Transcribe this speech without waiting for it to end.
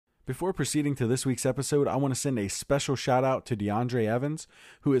Before proceeding to this week's episode, I want to send a special shout out to DeAndre Evans,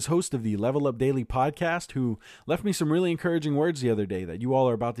 who is host of the Level Up Daily podcast, who left me some really encouraging words the other day that you all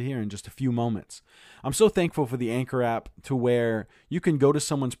are about to hear in just a few moments. I'm so thankful for the Anchor app to where you can go to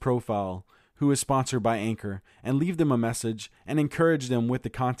someone's profile who is sponsored by Anchor and leave them a message and encourage them with the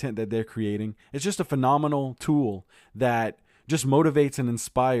content that they're creating. It's just a phenomenal tool that just motivates and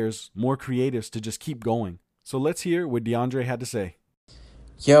inspires more creatives to just keep going. So let's hear what DeAndre had to say.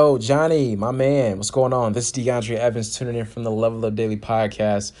 Yo, Johnny, my man, what's going on? This is DeAndre Evans tuning in from the Level Up Daily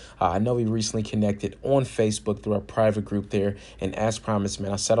podcast. I know we recently connected on Facebook through our private group there. And as promised,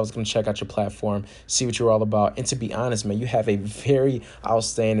 man, I said I was going to check out your platform, see what you're all about. And to be honest, man, you have a very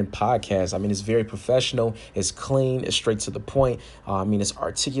outstanding podcast. I mean, it's very professional. It's clean. It's straight to the point. It's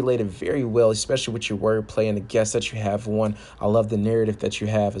articulated very well, especially with your wordplay and the guests that you have on. I love the narrative that you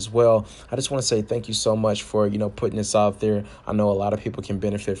have as well. I just want to say thank you so much for, putting this out there. I know a lot of people can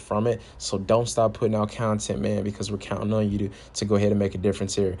benefit from it, so don't stop putting out content, man, because we're counting on you to go ahead and make a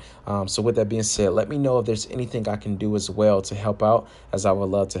difference here. So with that being said, let me know if there's anything I can do as well to help out, as I would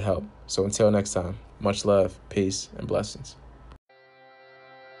love to help. So until next time, much love, peace, and blessings.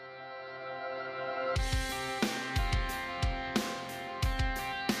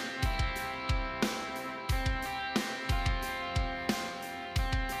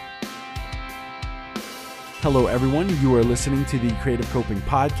 Hello, everyone. You are listening to the Creative Coping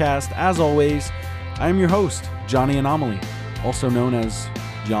Podcast. As always, I am your host, Johnny Anomaly, also known as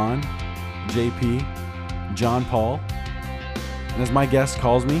John, JP, John Paul, and as my guest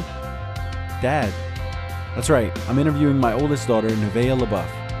calls me, Dad. That's right. I'm interviewing my oldest daughter, Nevaeh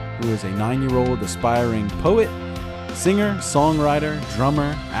LeBoeuf, who is a 9-year-old aspiring poet, singer, songwriter,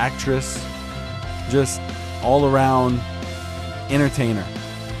 drummer, actress, just all-around entertainer.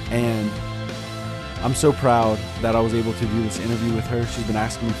 And I'm so proud that I was able to do this interview with her. She's been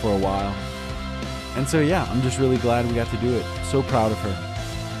asking me for a while. And so, yeah, I'm just really glad we got to do it. So proud of her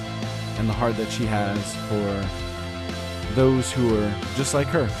and the heart that she has for those who are just like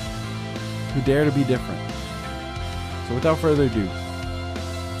her, who dare to be different. So without further ado,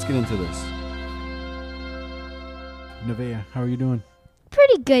 let's get into this. Nevaeh, how are you doing?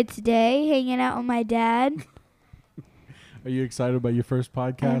 Pretty good today, hanging out with my dad. Are you excited about your first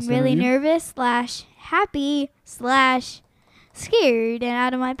podcast I'm really interview? nervous / happy / scared and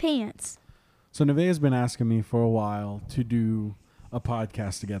out of my pants. So Nevaeh's been asking me for a while to do a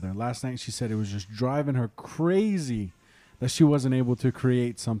podcast together. Last night she said it was just driving her crazy that she wasn't able to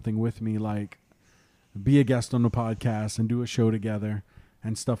create something with me, like be a guest on the podcast and do a show together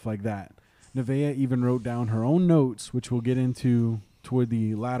and stuff like that. Nevaeh even wrote down her own notes, which we'll get into toward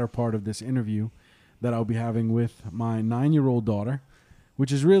the latter part of this interview, that I'll be having with my 9-year-old daughter,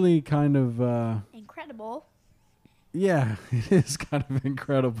 which is really kind of incredible. Yeah, it is kind of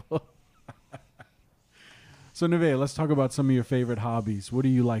incredible. So Nevaeh, let's talk about some of your favorite hobbies. What do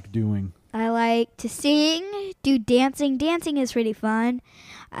you like doing? I like to sing, do dancing. Dancing is pretty fun.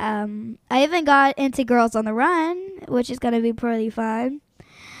 I even got into Girls on the Run, which is going to be pretty fun.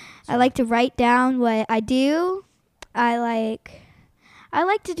 I like to write down what I do. I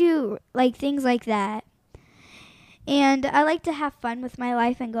like to do things like that. And I like to have fun with my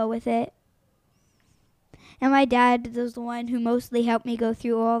life and go with it. And my dad was the one who mostly helped me go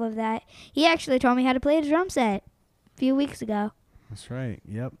through all of that. He actually taught me how to play a drum set a few weeks ago. That's right.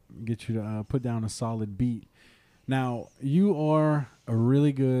 Yep. Get you to put down a solid beat. Now, you are a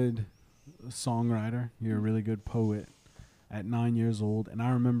really good songwriter. You're a really good poet at 9 years old. And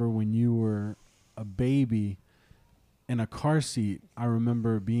I remember when you were a baby in a car seat, I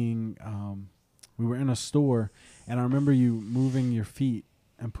remember being, we were in a store, and I remember you moving your feet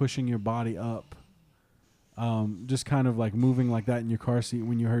and pushing your body up, just kind of like moving like that in your car seat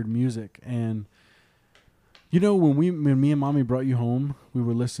when you heard music. And, when me and Mommy brought you home, we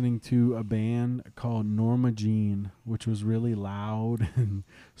were listening to a band called Norma Jean, which was really loud and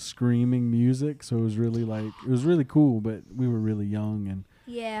screaming music. So it was really cool, but we were really young and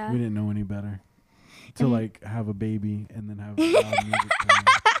we didn't know any better. To have a baby and then have loud music playing.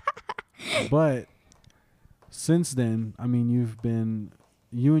 But since then, I mean,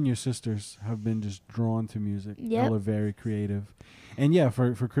 you and your sisters have been just drawn to music. Yep. Y'all are very creative. And yeah,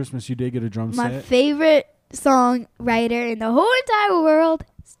 for Christmas you did get a drum set. My favorite songwriter in the whole entire world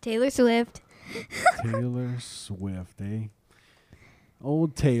is Taylor Swift. Taylor Swift, eh?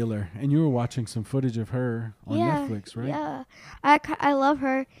 Old Taylor. And you were watching some footage of her on Netflix, right? Yeah. I love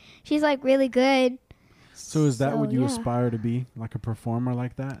her. She's really good. So is that what you aspire to be, like a performer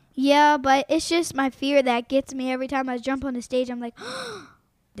like that? Yeah, but it's just my fear that gets me every time I jump on the stage. I'm like,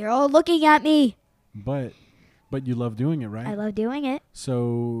 they're all looking at me. But But you love doing it, right? I love doing it.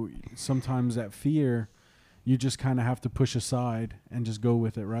 So sometimes that fear, you just kind of have to push aside and just go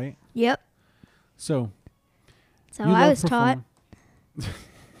with it, right? Yep. So I was taught.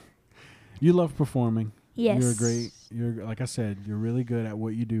 You love performing. Yes. You're like I said, you're really good at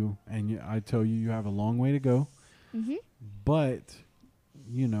what you do. And I tell you, you have a long way to go. Mm-hmm. But,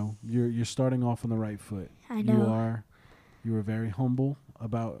 you're starting off on the right foot. I know. You are very humble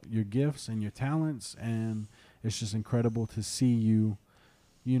about your gifts and your talents. And it's just incredible to see you,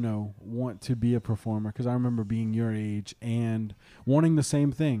 want to be a performer. Because I remember being your age and wanting the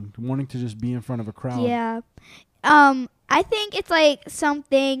same thing, wanting to just be in front of a crowd. Yeah. I think it's like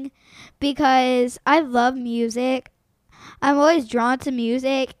something because I love music. I'm always drawn to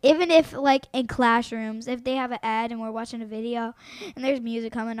music, even if like in classrooms, if they have an ad and we're watching a video and there's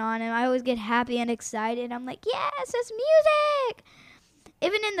music coming on, and I always get happy and excited. I'm like, yes, it's music.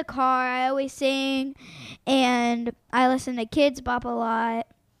 Even in the car, I always sing, and I listen to Kids Bop a lot.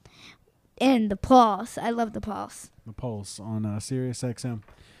 And The Pulse. I love The Pulse. The Pulse on Sirius XM.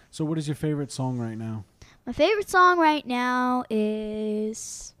 So what is your favorite song right now? My favorite song right now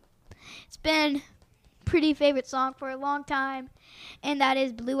is, it's been pretty favorite song for a long time, and that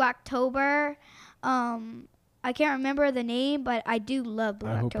is Blue October. I can't remember the name, but I do love Blue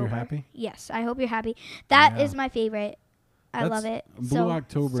October. I Hope You're Happy? Yes, I Hope You're Happy. That is my favorite. I love it. Blue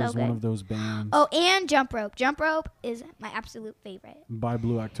October is one of those bands. Oh, and Jump Rope. Jump Rope is my absolute favorite. By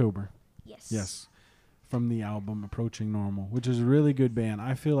Blue October. Yes. From the album Approaching Normal, which is a really good band.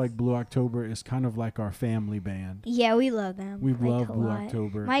 I feel like Blue October is kind of like our family band. Yeah, we love them. We love Blue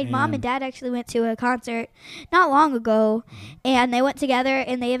October. My mom and dad actually went to a concert not long ago, and they went together,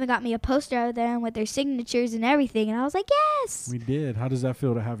 and they even got me a poster of them with their signatures and everything, and I was like, yes! We did. How does that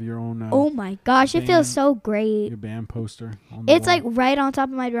feel to have your own oh my gosh, it feels so great. Your band poster on the It's wall. like right on top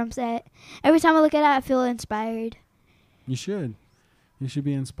of my drum set. Every time I look at it, I feel inspired. You should. You should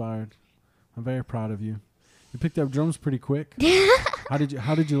be inspired. I'm very proud of you. You picked up drums pretty quick. How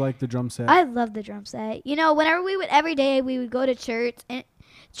did you like the drum set? I love the drum set. Whenever every day we would go to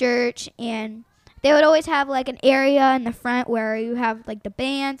church, and they would always have like an area in the front where you have like the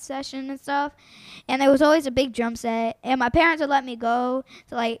band session and stuff. And there was always a big drum set. And my parents would let me go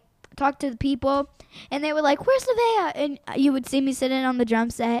to like talk to the people, and they were like, "Where's Nevaeh?" And you would see me sitting on the drum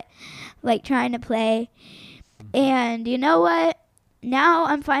set, like trying to play. And you know what? Now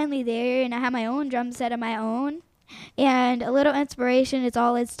I'm finally there, and I have my own drum set of my own, and a little inspiration is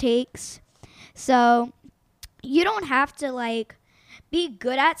all it takes. So you don't have to like be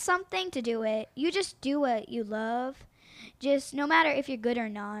good at something to do it. You just do what you love, just no matter if you're good or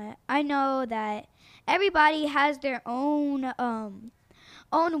not. I know that everybody has their own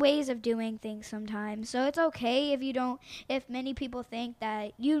ways of doing things sometimes, so it's okay if many people think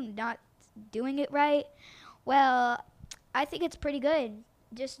that you're not doing it right. Well, I think it's pretty good.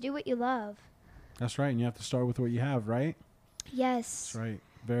 Just do what you love. That's right, and you have to start with what you have, right? Yes. That's right.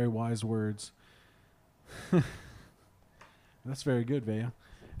 Very wise words. That's very good, Vea.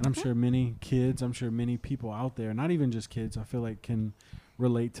 And I'm sure many people out there, not even just kids, I feel like can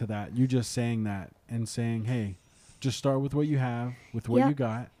relate to that. You just saying that and saying, hey, just start with what you have, with what you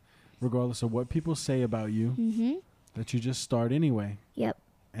got, regardless of what people say about you, that you just start anyway. Yep.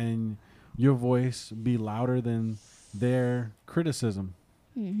 And your voice be louder than their criticism.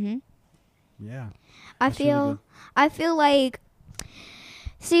 Yeah. I feel like,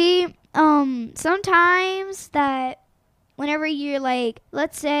 sometimes that whenever you're like,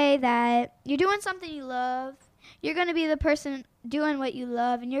 let's say that you're doing something you love, you're going to be the person doing what you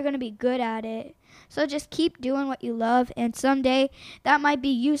love, and you're going to be good at it. So just keep doing what you love, and someday that might be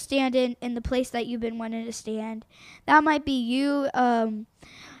you standing in the place that you've been wanting to stand. That might be you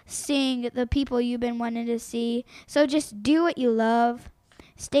seeing the people you've been wanting to see. So just do what you love.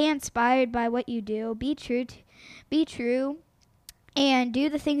 Stay inspired by what you do. Be true. And do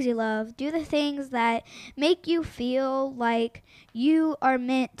the things you love. Do the things that make you feel like you are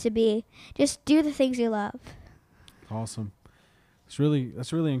meant to be. Just do the things you love. Awesome. That's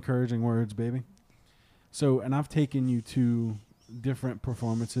really encouraging words, baby. So, and I've taken you to different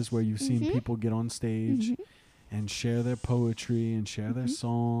performances where you've seen people get on stage and share their poetry and share their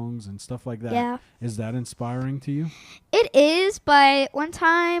songs and stuff like that. Yeah. Is that inspiring to you? It is, but one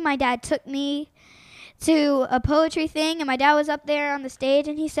time my dad took me to a poetry thing, and my dad was up there on the stage,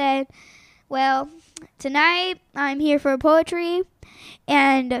 and he said, well, tonight I'm here for poetry.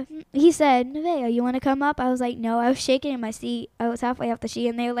 And he said, Nevaeh, you want to come up? I was like, no. I was shaking in my seat. I was halfway off the seat,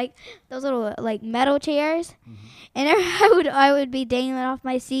 and they were like those little like metal chairs. And I would be dangling off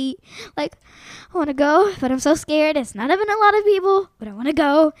my seat like, I want to go, but I'm so scared. It's not even a lot of people, but I want to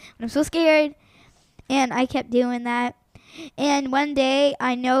go, but I'm so scared. And I kept doing that. And one day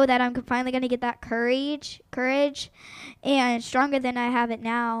I know that I'm finally going to get that courage, and stronger than I have it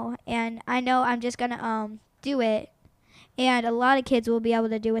now. And I know I'm just going to do it. And a lot of kids will be able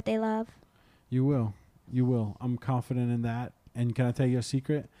to do what they love. You will. You will. I'm confident in that. And can I tell you a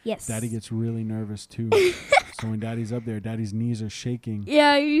secret? Yes. Daddy gets really nervous too. So when Daddy's up there, Daddy's knees are shaking.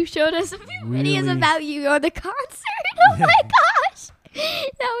 Yeah, you showed us a few videos about you on the concert. Oh my gosh.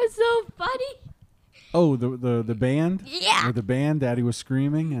 That was so funny. Oh, the band? Yeah. Or the band, Daddy was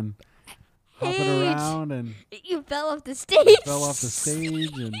screaming and hopping around, and you fell off the stage.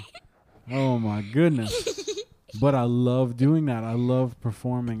 And oh my goodness. But I love doing that. I love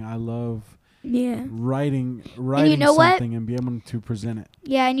performing. I love writing you know something and be able to present it.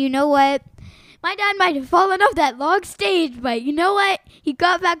 Yeah, and you know what? My dad might have fallen off that long stage, but you know what? He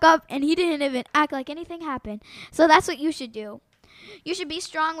got back up and he didn't even act like anything happened. So that's what you should do. You should be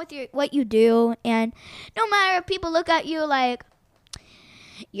strong with what you do, and no matter if people look at you like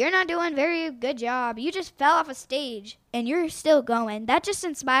you're not doing a very good job, you just fell off a stage and you're still going. That just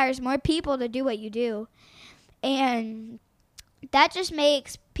inspires more people to do what you do. And that just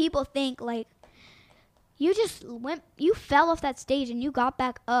makes people think like you fell off that stage and you got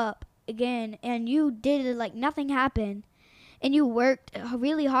back up again and you did it like nothing happened. And you worked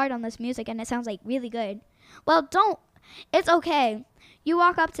really hard on this music and it sounds like really good. Well, it's okay. You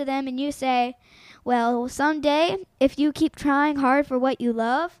walk up to them and you say, well, someday, if you keep trying hard for what you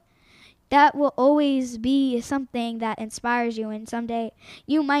love, that will always be something that inspires you. And someday,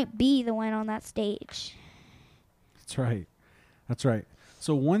 you might be the one on that stage. That's right. That's right.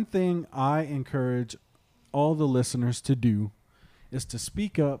 So one thing I encourage all the listeners to do is to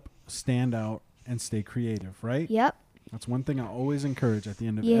speak up, stand out, and stay creative, right? Yep. That's one thing I always encourage at the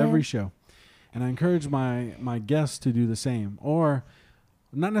end of every show. And I encourage my guests to do the same. Or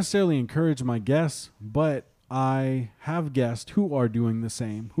not necessarily encourage my guests, but I have guests who are doing the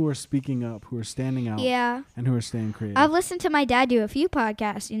same, who are speaking up, who are standing out, and who are staying creative. I've listened to my dad do a few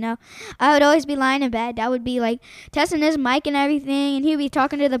podcasts, you know. I would always be lying in bed. Dad would be like testing his mic and everything, and he'd be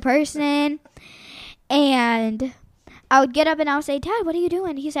talking to the person. And I would get up and I would say, Dad, what are you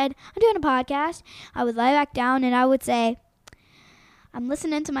doing? He said, I'm doing a podcast. I would lie back down and I would say, I'm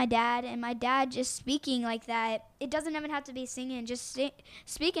listening to my dad, and my dad just speaking like that. It doesn't even have to be singing, just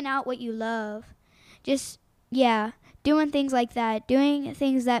speaking out what you love. Just, doing things like that, doing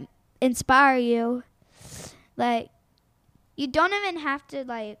things that inspire you. Like, you don't even have to,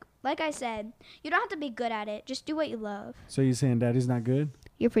 like I said, you don't have to be good at it. Just do what you love. So you're saying Daddy's not good?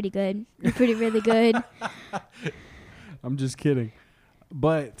 You're pretty good. You're pretty really good. I'm just kidding.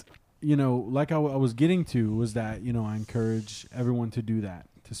 But you know, like I was getting to was that, you know, I encourage everyone to do that,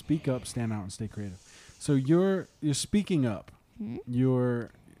 to speak up, stand out, and stay creative. So you're speaking up. Mm-hmm.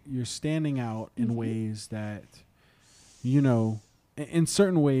 You're standing out in ways that, you know, in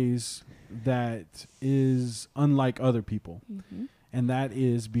certain ways that is unlike other people. Mm-hmm. And that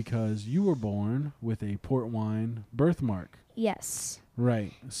is because you were born with a port wine birthmark. Yes.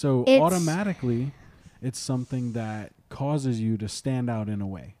 Right. So automatically it's something that causes you to stand out in a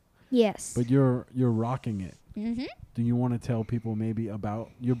way. Yes. But you're rocking it. Mm-hmm. Do you want to tell people maybe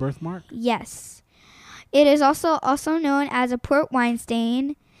about your birthmark? Yes. It is also known as a port wine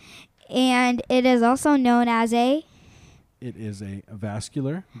stain, and it is also known as It is a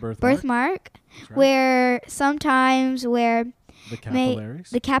vascular birthmark. Birthmark, right. Where sometimes the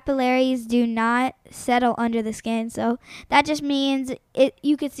capillaries do not settle under the skin. So that just means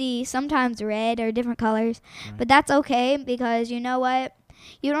you could see sometimes red or different colors. Right. But that's okay because you know what?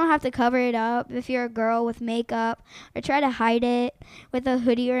 You don't have to cover it up if you're a girl with makeup or try to hide it with a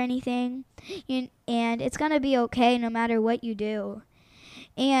hoodie or anything. And it's going to be okay no matter what you do.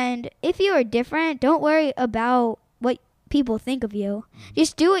 And if you are different, don't worry about what people think of you.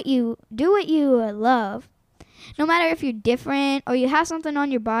 Just do what you love. No matter if you're different or you have something on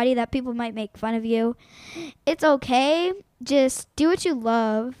your body that people might make fun of you, it's okay. Just do what you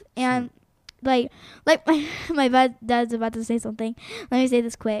love. And like my dad's about to say something. Let me say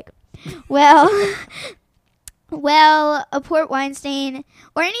this quick. Well, a port wine stain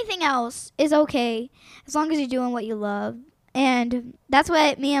or anything else is okay as long as you're doing what you love. And that's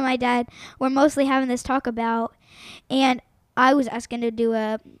what me and my dad were mostly having this talk about. And I was asking to do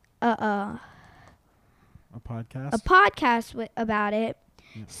a podcast about it.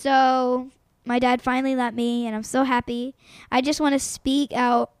 Yeah. So my dad finally let me, and I'm so happy. I just want to speak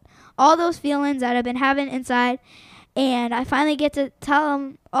out all those feelings that I've been having inside, and I finally get to tell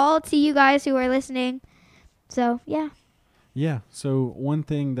them all to you guys who are listening. So, yeah. Yeah. So one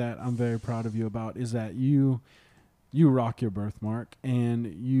thing that I'm very proud of you about is that you rock your birthmark,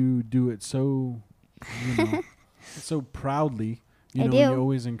 and you do it so so proudly. I And do. you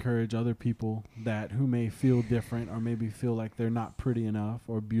always encourage other people who may feel different or maybe feel like they're not pretty enough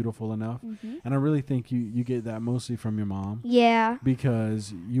or beautiful enough. And I really think you get that mostly from your mom. Yeah.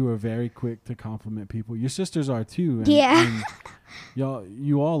 Because you are very quick to compliment people. Your sisters are too. And, Yeah. and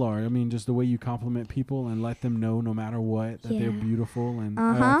you all are. I mean, just the way you compliment people and let them know no matter what that they're beautiful. And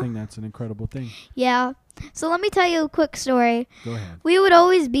I think that's an incredible thing. Yeah. So let me tell you a quick story. Go ahead. We would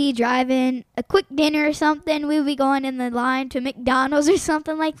always be driving a quick dinner or something. We would be going in the line to McDonald's or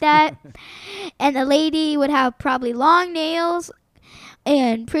something like that. And the lady would have probably long nails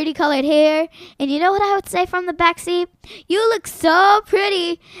and pretty colored hair. And you know what I would say from the back seat? You look so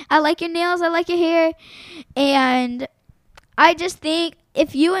pretty. I like your nails. I like your hair. And I just think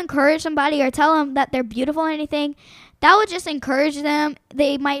if you encourage somebody or tell them that they're beautiful or anything, that would just encourage them.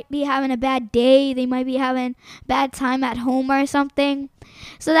 They might be having a bad day. They might be having a bad time at home or something.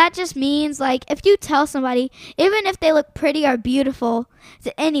 So that just means, like, if you tell somebody, even if they look pretty or beautiful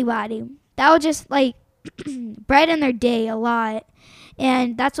to anybody, that would just, like, brighten their day a lot.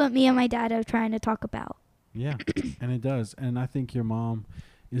 And that's what me and my dad are trying to talk about. Yeah, and it does. And I think your mom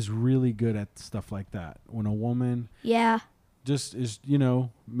is really good at stuff like that. When a woman just is,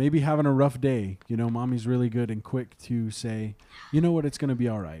 maybe having a rough day, mommy's really good and quick to say, you know what, it's going to be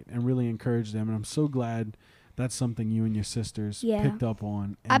all right, and really encourage them. And I'm so glad that's something you and your sisters picked up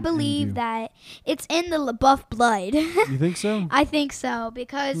on. I believe that it's in the LeBoeuf blood. You think so? I think so,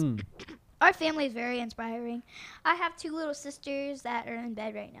 because our family is very inspiring. I have 2 little sisters that are in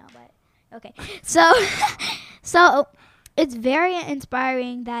bed right now, but okay. So it's very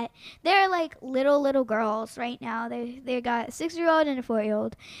inspiring that they're like little girls right now. They got a 6-year-old and a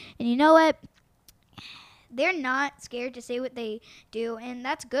 4-year-old. And you know what? They're not scared to say what they do, and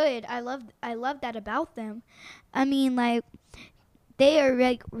that's good. I love that about them. I mean, like, they are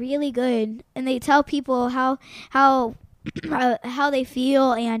like really good, and they tell people how they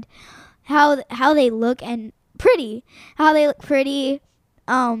feel and how they look and pretty. How they look pretty.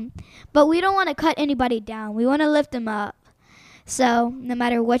 But we don't want to cut anybody down. We want to lift them up. So no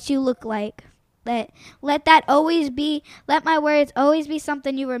matter what you look like, let my words always be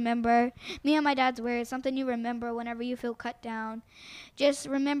something you remember. Me and my dad's words, something you remember whenever you feel cut down. Just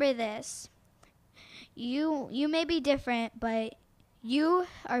remember this. You may be different, but you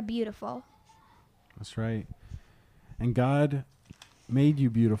are beautiful. That's right. And God made you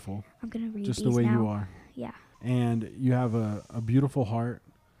beautiful. I'm going to read just these the way now. you are. Yeah. And you have a beautiful heart.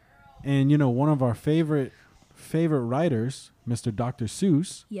 And, one of our favorite writers, Mr. Dr.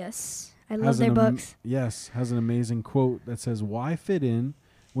 Seuss. Yes. I love their books. Has an amazing quote that says, "Why fit in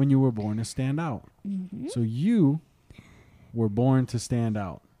when you were born to stand out?" Mm-hmm. So you were born to stand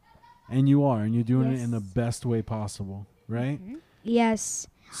out. And you are. And you're doing it in the best way possible. Right? Mm-hmm. Yes.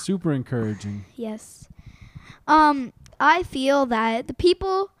 Super encouraging. Yes. I feel that the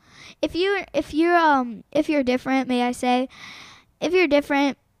people, if you're different, may I say, if you're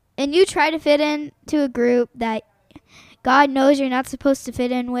different and you try to fit in to a group that God knows you're not supposed to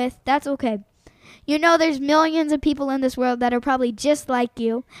fit in with, that's okay. There's millions of people in this world that are probably just like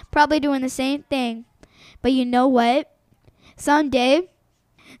you, probably doing the same thing. But you know what? Someday,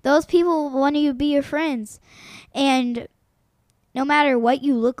 those people want to be your friends. And no matter what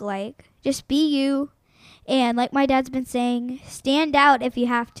you look like, just be you. And like my dad's been saying, stand out if you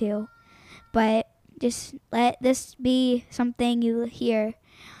have to. But just let this be something you hear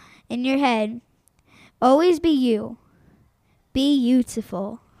in your head. Always be you. Be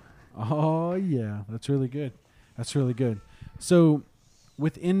beautiful. Oh, yeah. That's really good. That's really good. So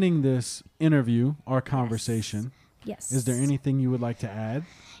with ending this interview, our conversation, Yes. Is there anything you would like to add?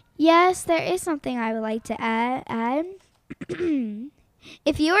 Yes, there is something I would like to add.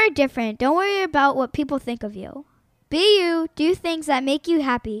 If you are different, don't worry about what people think of you. Be you. Do things that make you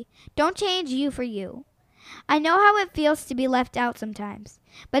happy. Don't change you for you. I know how it feels to be left out sometimes,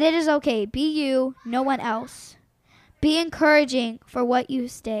 but it is okay. Be you, no one else. Be encouraging for what you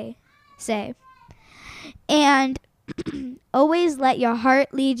say. And always let your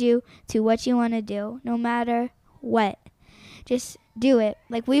heart lead you to what you want to do, no matter what. Just do it.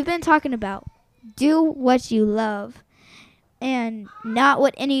 Like we've been talking about. Do what you love. And not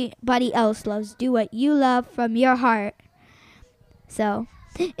what anybody else loves. Do what you love from your heart. So,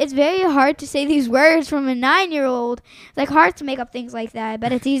 it's very hard to say these words from a 9-year-old. It's like hard to make up things like that. I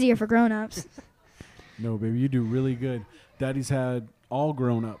bet it's easier for grown-ups. No, baby, you do really good. Daddy's had all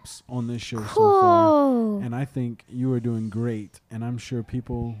grown-ups on this show so far. And I think you are doing great. And I'm sure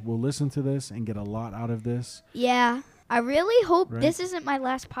people will listen to this and get a lot out of this. Yeah. I really hope this isn't my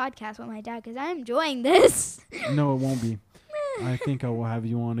last podcast with my dad because I'm enjoying this. No, it won't be. I think I will have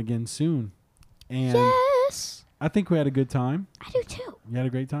you on again soon. And Yes. I think we had a good time. I do too. You had a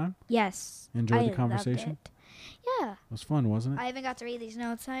great time? Yes. Enjoyed I the conversation? loved it. Yeah. It was fun, wasn't it? I even got to read these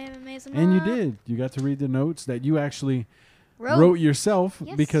notes. I am amazing. And you did. You got to read the notes that you actually wrote yourself.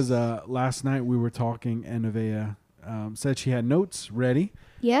 Yes. Because last night we were talking and Nevaeh said she had notes ready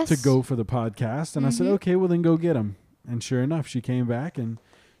to go for the podcast. And I said, okay, well then go get them. And sure enough, she came back and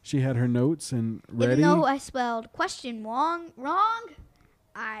she had her notes and ready. Even though I spelled question wrong,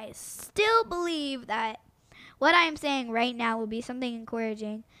 I still believe that what I am saying right now will be something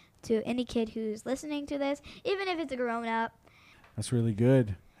encouraging to any kid who's listening to this, even if it's a grown-up. That's really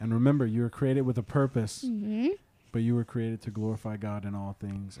good. And remember, you were created with a purpose, Mm-hmm. but you were created to glorify God in all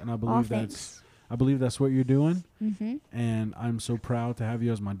things. And I All believe things. that's what you're doing. Mm-hmm. And I'm so proud to have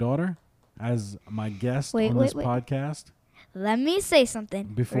you as my daughter, as my guest on this Wait. podcast. Let me say something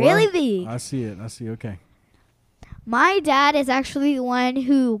Before really big. I see it. Okay. My dad is actually the one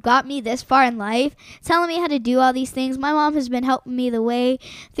who got me this far in life, telling me how to do all these things. My mom has been helping me the way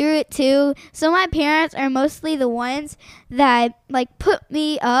through it too. So my parents are mostly the ones that like put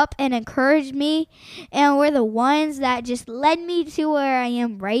me up and encouraged me, and were the ones that just led me to where I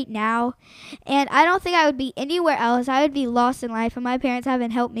am right now. And I don't think I would be anywhere else. I would be lost in life, and my parents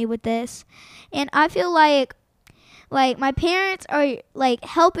haven't helped me with this. And I feel like my parents are like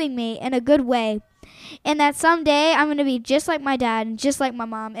helping me in a good way. And that someday I'm going to be just like my dad and just like my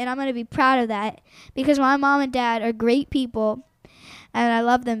mom. And I'm going to be proud of that because my mom and dad are great people. And I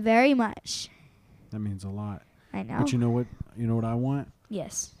love them very much. That means a lot. I know. But you know what? You know what I want?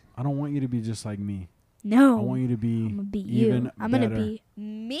 Yes. I don't want you to be just like me. No. I want you to be I'm going to be even you. I'm going to better. be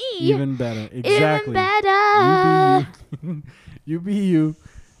me. Even better. Exactly. Even better. You be you. You be you.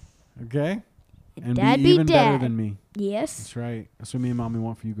 Okay? And Dad be be even better dad. than me. Yes. That's right. That's what me and mommy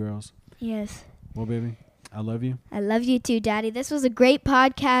want for you girls. Yes. Well, baby, I love you. I love you too, Daddy. This was a great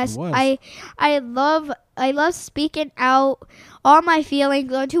podcast. It was. I love speaking out all my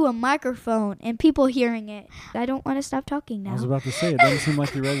feelings onto a microphone and people hearing it. I don't want to stop talking now. I was about to say, it doesn't seem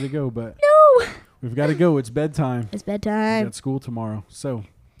like you're ready to go, but No. we've got to go. It's bedtime. It's We bedtime. got school tomorrow. So,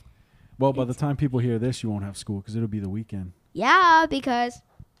 well, by the time people hear this, you won't have school because it'll be the weekend. Yeah, because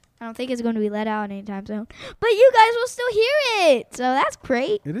I don't think it's going to be let out anytime soon. But you guys will still hear it. So that's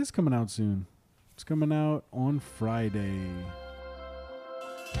great. It is coming out soon. It's coming out on Friday.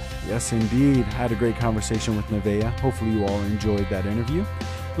 Yes, indeed. Had a great conversation with Nevaeh. Hopefully you all enjoyed that interview.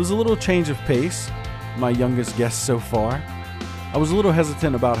 It was a little change of pace. My youngest guest so far. I was a little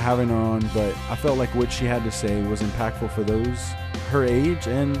hesitant about having her on, but I felt like what she had to say was impactful for those her age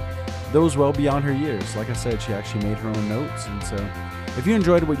and those well beyond her years. Like I said, she actually made her own notes. And so if you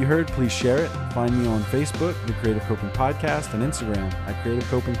enjoyed what you heard, please share it. Find me on Facebook, The Creative Coping Podcast, and Instagram at Creative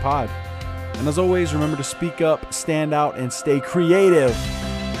Coping Pod. And as always, remember to speak up, stand out, and stay creative.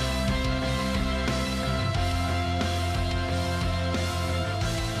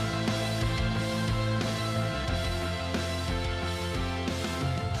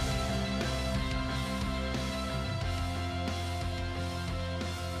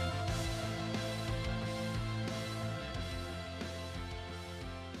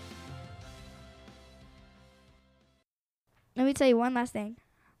 Let me tell you one last thing.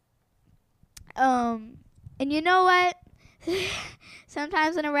 And you know what?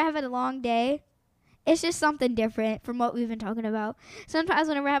 Sometimes whenever I have a long day, it's just something different from what we've been talking about. Sometimes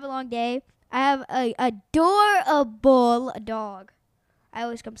whenever I have a long day, I have a adorable dog. I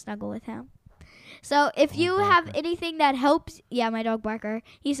always come snuggle with him. So if you have anything that helps, yeah, my dog Barker,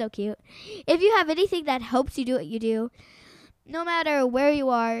 he's so cute. If you have anything that helps you do what you do, no matter where you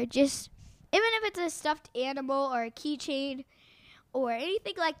are, just, even if it's a stuffed animal or a keychain or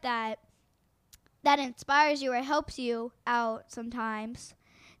anything like that, that inspires you or helps you out sometimes,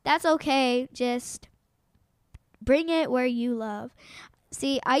 that's okay. Just bring it where you love.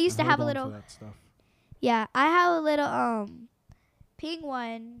 See, I used to have a little, yeah, I have a little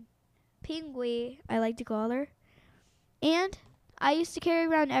Pingui, I like to call her, and I used to carry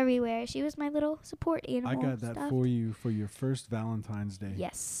around everywhere. She was my little support animal. I got that for you for your first Valentine's Day.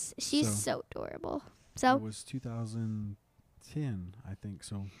 Yes, she's so adorable. So it was 2010, I think.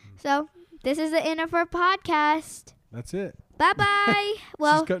 So this is the end of our podcast. That's it. Bye bye.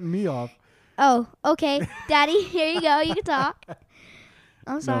 Well, she's cutting me off. Oh, okay, Daddy. Here you go. You can talk.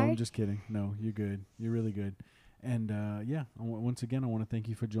 I'm sorry. No, I'm just kidding. No, you're good. You're really good. And yeah, once again, I want to thank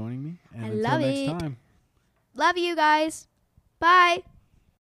you for joining me. And I until love next it. time. Love you guys. Bye.